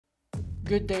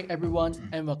Good day everyone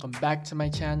and welcome back to my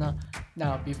channel.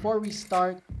 Now before we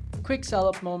start, quick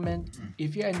sell-up moment.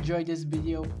 If you enjoyed this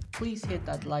video, please hit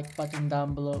that like button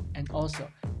down below, and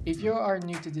also if you are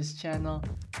new to this channel,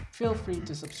 feel free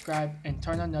to subscribe and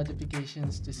turn on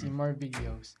notifications to see more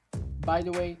videos. By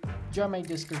the way, join my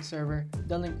Discord server,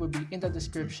 the link will be in the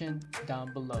description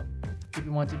down below. If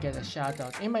you want to get a shout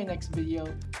out in my next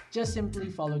video, just simply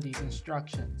follow these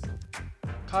instructions.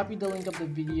 Copy the link of the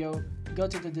video, go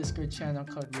to the Discord channel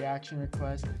called reaction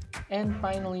request, and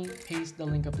finally paste the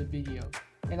link of the video.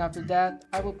 And after that,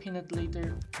 I will pin it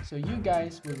later so you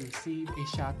guys will receive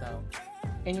a shout out.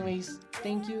 Anyways,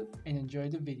 thank you and enjoy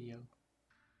the video.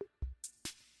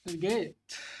 Let's get it.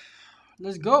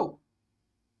 Let's go.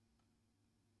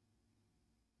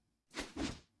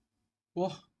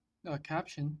 Whoa, got a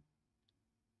caption.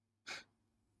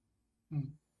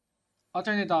 I'll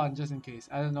turn it on just in case.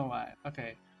 I don't know why.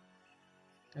 Okay.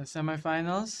 Got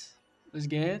semifinals. Let's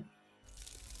get it.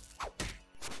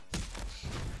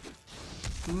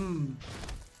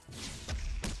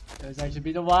 It's actually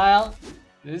been a while.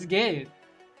 Let's get it.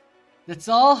 That's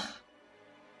all?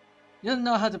 You don't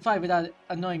know how to fight without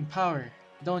annoying power,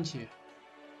 don't you?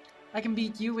 I can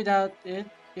beat you without it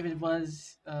if it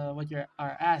was what you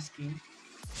are asking.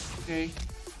 Okay.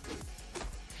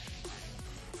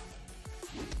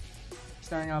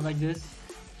 Starting off like this.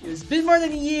 It's been more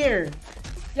than a year!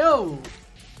 Yo! Look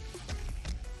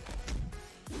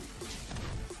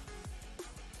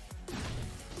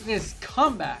at this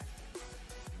comeback!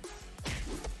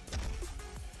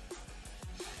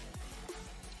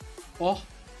 Oh!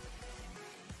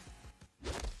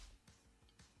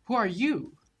 Who are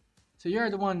you? So you're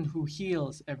the one who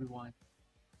heals everyone.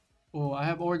 Oh, I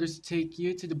have orders to take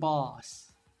you to the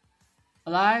boss.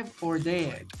 Alive or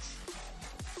dead?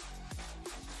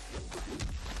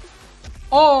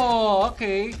 Oh,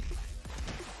 okay.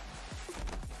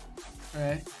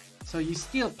 Alright, so you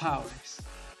steal powers.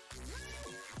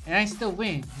 And I still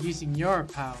win using your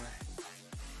power.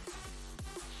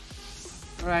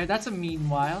 Alright, that's a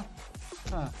meanwhile.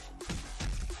 Huh.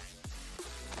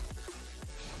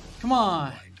 Come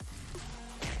on.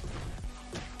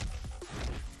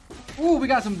 Ooh, we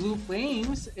got some blue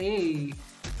flames. Hey.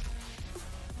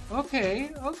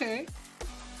 Okay, okay.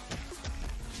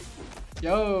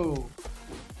 Yo.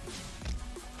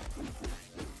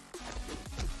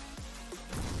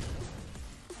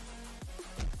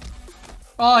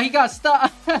 Oh, he got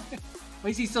stuck. Why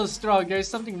is he so strong? There's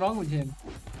something wrong with him.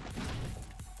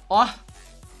 Oh.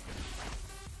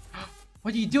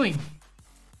 What are you doing?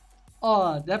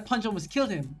 Oh, that punch almost killed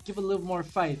him. Give a little more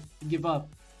fight and give up.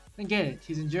 I get it.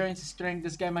 His endurance, his strength,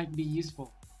 this guy might be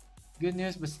useful. Good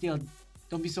news, but still,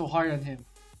 don't be so hard on him.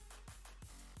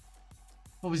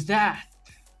 What was that?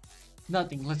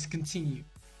 Nothing. Let's continue.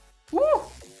 Woo!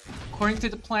 According to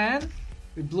the plan,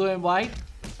 with blue and white.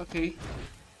 Okay.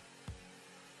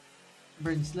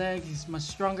 Burns legs, he's much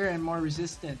stronger and more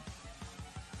resistant.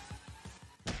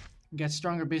 Gets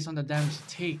stronger based on the damage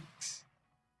he takes.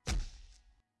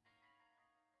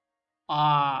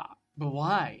 But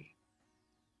why?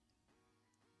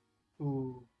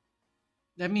 Ooh.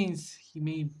 That means he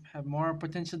may have more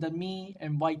potential than me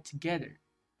and white together.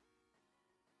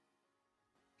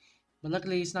 But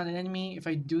luckily he's not an enemy. If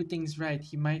I do things right,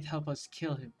 he might help us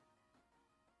kill him.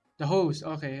 The host,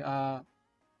 okay,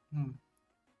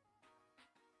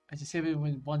 I just hit him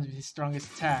with one of his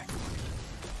strongest attacks.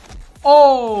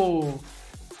 Oh!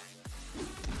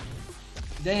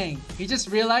 Dang, he just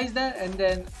realized that and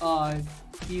then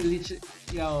he literally,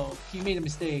 he made a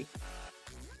mistake.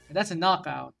 And that's a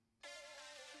knockout.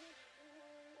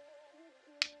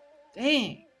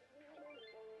 Dang.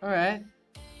 Alright.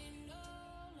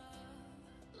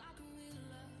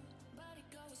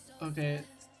 Okay.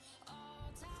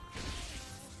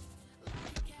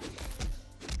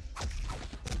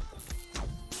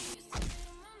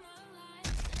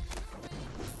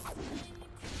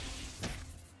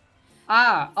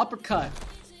 Uppercut.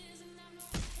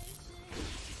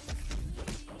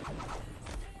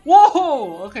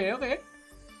 Whoa! Okay, okay.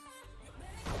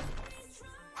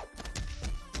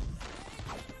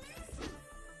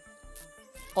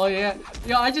 Oh yeah.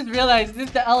 Yo, I just realized this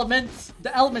is the elements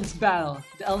battle.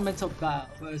 The elemental battle.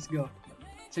 Let's go.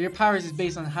 So your powers is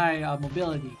based on high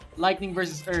mobility. Lightning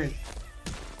versus earth.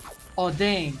 Oh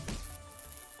dang.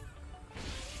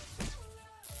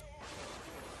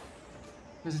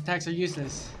 Those attacks are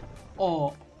useless.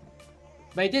 Oh.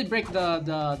 But I did break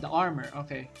the armor.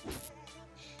 Okay.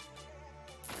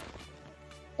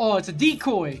 Oh, it's a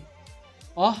decoy.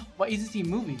 Oh, why isn't he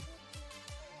moving?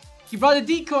 He brought a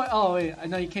decoy. Oh wait, I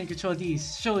know you can't control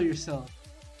these. Show yourself.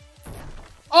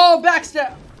 Oh,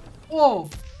 backstab. Oh!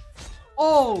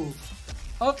 Oh!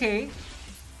 Okay.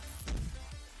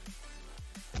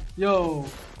 Yo.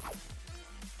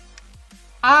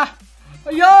 Ah!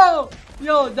 Yo!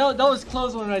 Yo, that was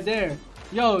close one right there.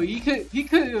 Yo, he could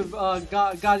have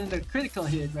gotten the critical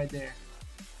hit right there.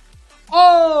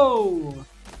 Oh!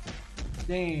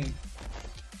 Dang.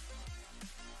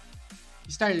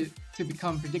 He started to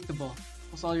become predictable.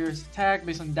 Was all yours attack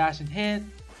based on dash and hit.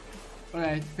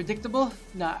 Alright, predictable?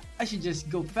 Nah, I should just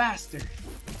go faster.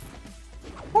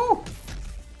 Woo!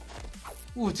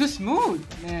 Ooh, too smooth!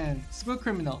 Man, smooth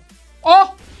criminal.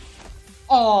 Oh!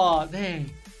 Oh,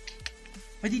 dang.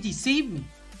 Why did he save me?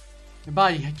 My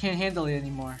body, I can't handle it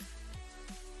anymore.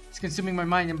 It's consuming my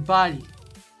mind and body.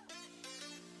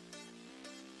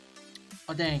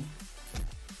 Oh, dang.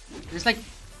 There's like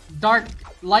dark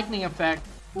lightning effect.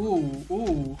 Ooh,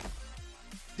 ooh.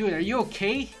 Dude, are you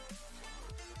okay?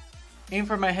 Aim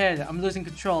for my head. I'm losing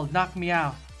control. Knock me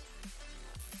out.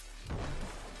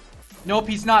 Nope,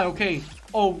 he's not okay.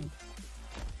 Oh.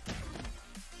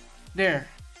 There.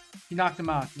 He knocked him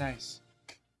out. Nice.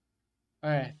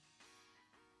 Alright.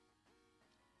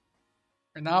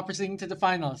 We're now proceeding to the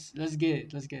finals. Let's get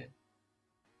it. Let's get it.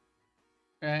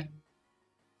 Alright.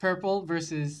 Purple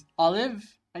versus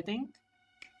Olive, I think.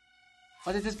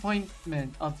 What a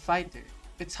disappointment of fighter.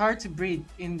 It's hard to breathe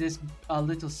in this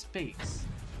little space.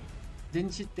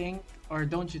 Didn't you think? Or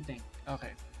don't you think?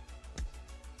 Okay.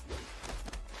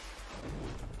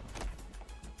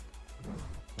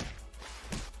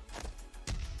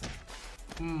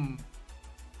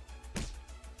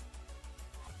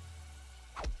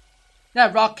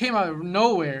 That rock came out of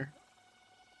nowhere.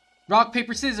 Rock,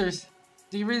 paper, scissors.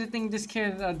 Do you really think this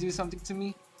can do something to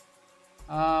me?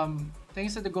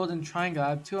 Thanks to the golden triangle, I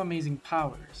have two amazing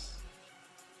powers.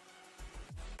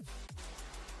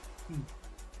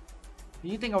 Do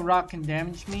you think a rock can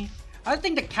damage me? I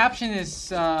think the caption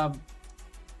is never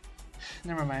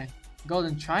mind.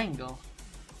 Golden triangle.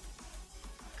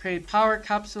 Create power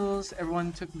capsules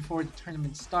everyone took before the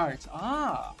tournament starts.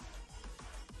 Ah,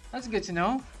 that's good to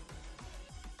know.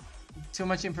 Too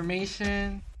much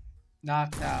information.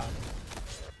 Knocked out.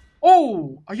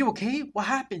 Oh, are you okay? What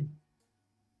happened?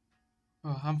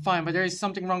 Oh, I'm fine, but there is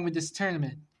something wrong with this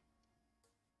tournament.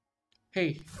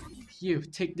 Hey, you,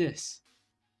 take this.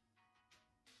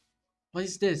 What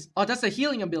is this? Oh, that's a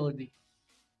healing ability.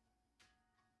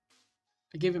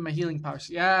 I gave it my healing powers.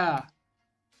 Yeah.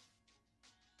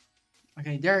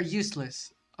 Okay, they're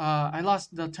useless. I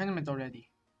lost the tournament already.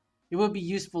 It will be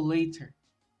useful later.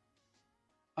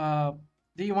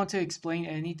 Do you want to explain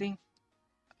anything?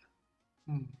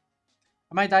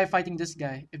 I might die fighting this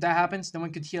guy. If that happens, no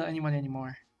one could heal anyone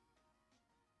anymore.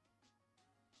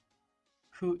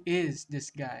 Who is this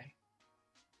guy?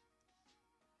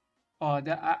 Oh,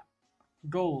 the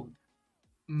gold.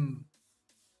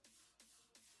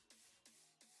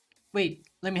 Wait,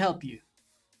 let me help you.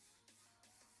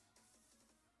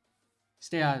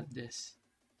 Stay out of this.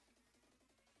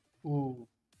 Ooh.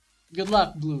 Good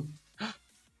luck, blue.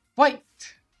 White!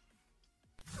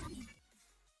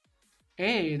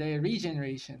 Hey, the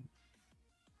regeneration.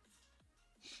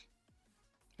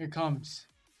 Here comes.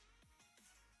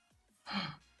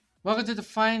 Welcome to the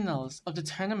finals of the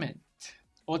tournament.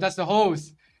 Oh, that's the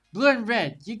host. Blue and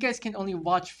red, you guys can only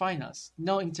watch finals.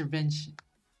 No intervention.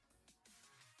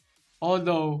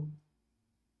 Although,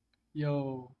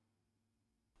 yo.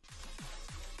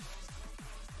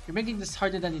 You're making this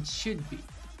harder than it should be.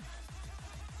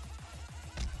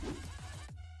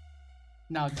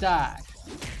 Now die.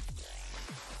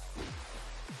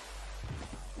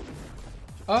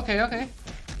 Okay, okay.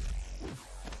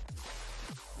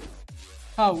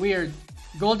 Oh, weird.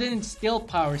 Golden and steel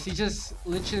powers. He just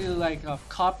literally like a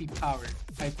copy power,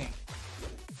 I think.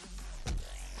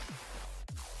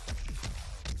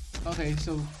 Okay,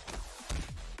 so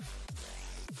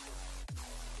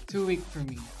too weak for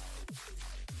me.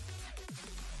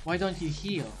 Why don't you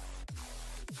heal?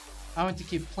 I want to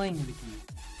keep playing with you.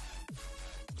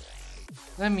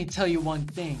 Let me tell you one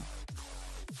thing.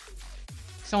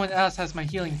 Someone else has my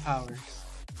healing powers.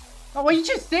 Oh, why did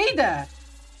you say that?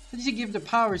 Who did you give the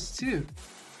powers to?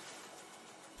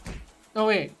 Oh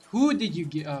wait, who did you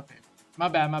give? Okay, my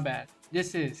bad, my bad.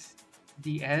 This is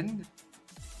the end?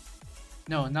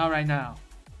 No, not right now.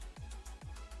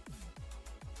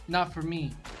 Not for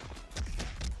me.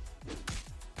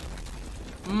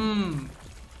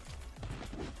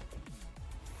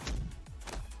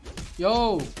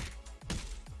 Yo.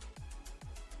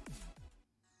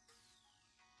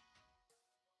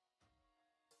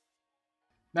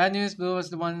 Bad news, Blue was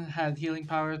the one who had healing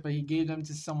powers, but he gave them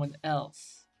to someone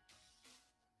else.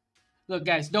 Look,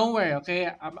 guys, don't worry,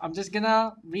 okay? I'm just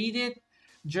gonna read it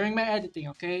during my editing,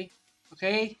 okay?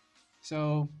 Okay?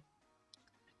 So,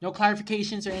 no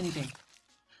clarifications or anything.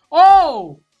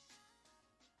 Oh!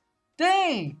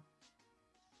 Dang!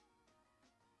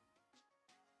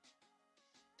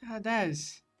 That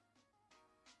is...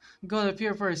 Go up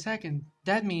here for a second.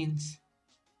 That means...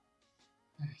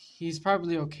 He's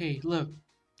probably okay. Look,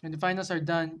 when the finals are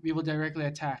done, we will directly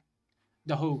attack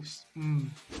the host.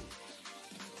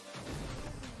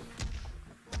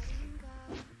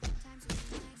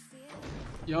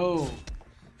 Yo.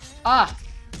 Ah!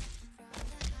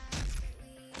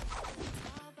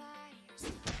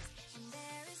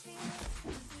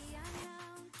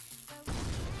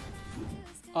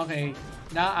 Okay.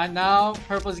 Now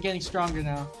purple is getting stronger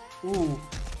now. Ooh.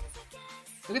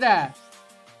 Look at that.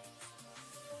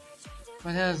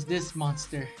 What else? This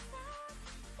monster?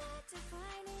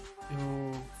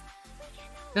 Yo.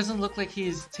 Doesn't look like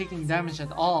he's taking damage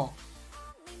at all.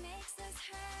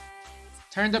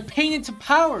 Turn the pain into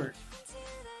power.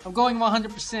 I'm going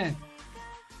 100%.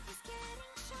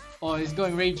 Oh, he's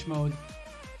going rage mode.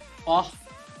 Oh,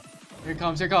 here it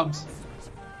comes, here it comes.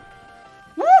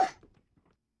 Woo!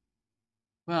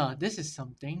 Well, this is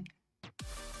something.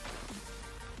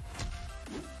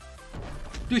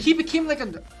 Dude, he became like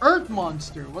an earth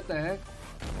monster. What the heck?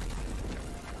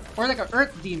 Or like an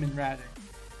earth demon, rather.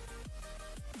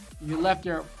 You left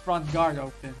your front guard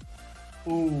open.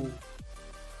 Ooh.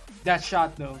 That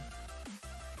shot, though.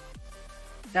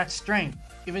 That strength.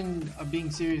 Even being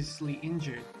seriously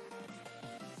injured.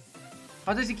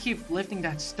 How does he keep lifting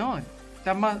that stone?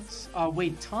 That must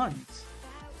weigh tons.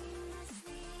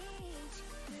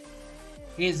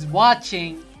 He's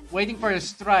watching, waiting for a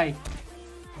strike.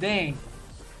 Dang.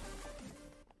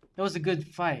 That was a good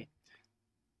fight.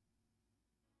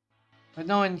 But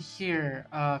no one here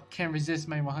can resist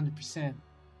my 100%.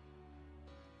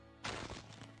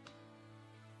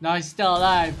 Now he's still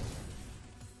alive.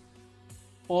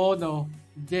 Oh no,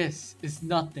 this is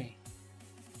nothing.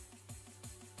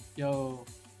 Yo,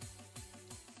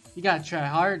 you gotta try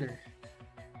harder.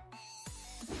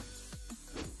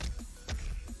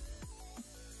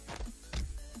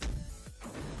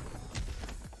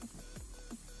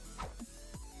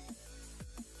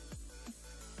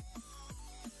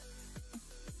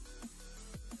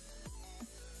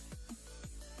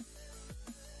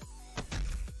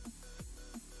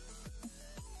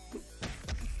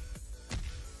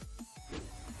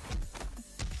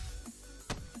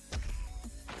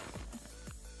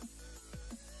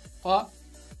 What?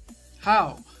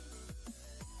 How?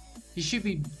 He should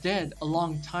be dead a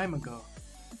long time ago.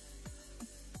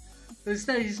 But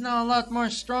instead, he's not a lot more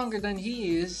stronger than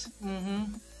he is.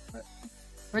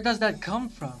 Where does that come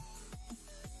from?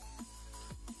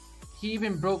 He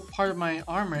even broke part of my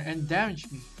armor and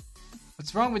damaged me.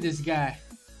 What's wrong with this guy?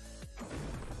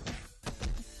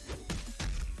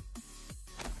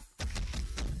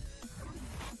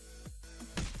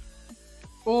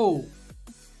 Oh!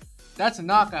 That's a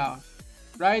knockout.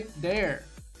 Right there.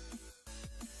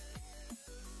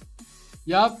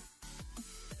 Yup.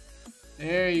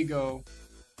 There you go.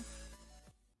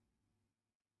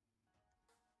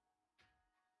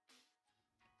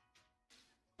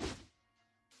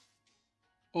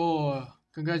 Oh,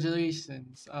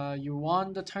 congratulations. You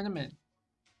won the tournament.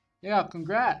 Yeah,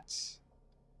 congrats.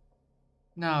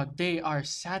 Now they are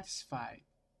satisfied.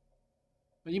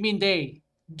 What do you mean they?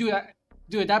 Dude,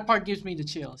 that part gives me the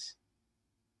chills.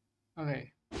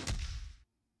 Okay.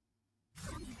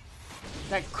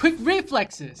 That quick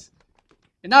reflexes.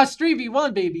 And now it's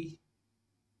 3v1, baby.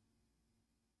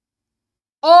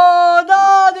 Oh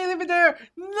no, they leave it there.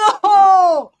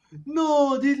 No!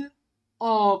 No, they...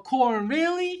 Oh, Corn,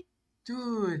 really?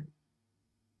 Dude.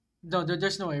 No,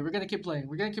 there's no way. We're gonna keep playing.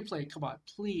 We're gonna keep playing. Come on,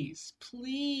 please.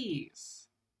 Please.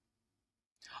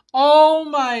 Oh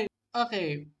my...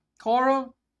 Okay,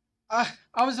 Koro.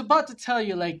 I was about to tell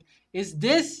you, like, is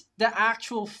this the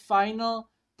actual final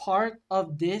part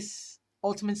of this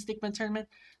Ultimate Stickman tournament?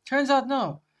 Turns out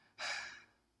no.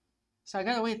 So I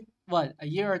gotta wait, what, a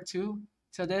year or two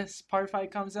till this part 5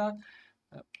 comes out?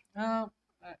 I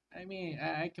mean,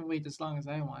 I can wait as long as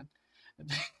I want.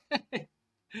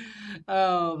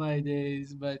 Oh my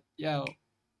days, but yo.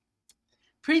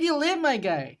 Pretty lit, my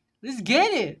guy. Let's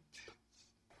get it!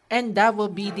 And that will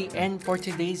be the end for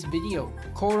today's video.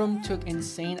 Korum took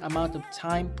insane amount of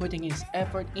time putting his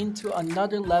effort into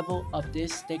another level of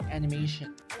this stick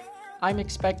animation. I'm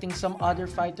expecting some other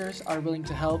fighters are willing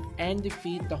to help and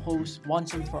defeat the host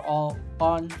once and for all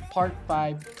on part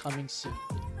 5 coming soon.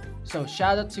 So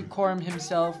shout out to Corum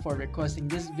himself for requesting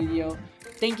this video.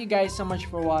 Thank you guys so much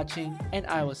for watching, and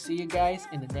I will see you guys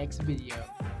in the next video.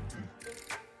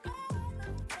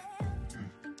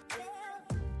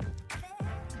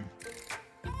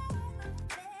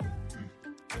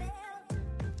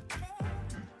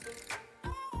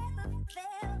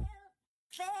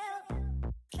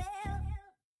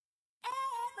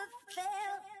 Fail,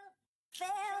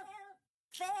 fail,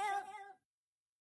 fail.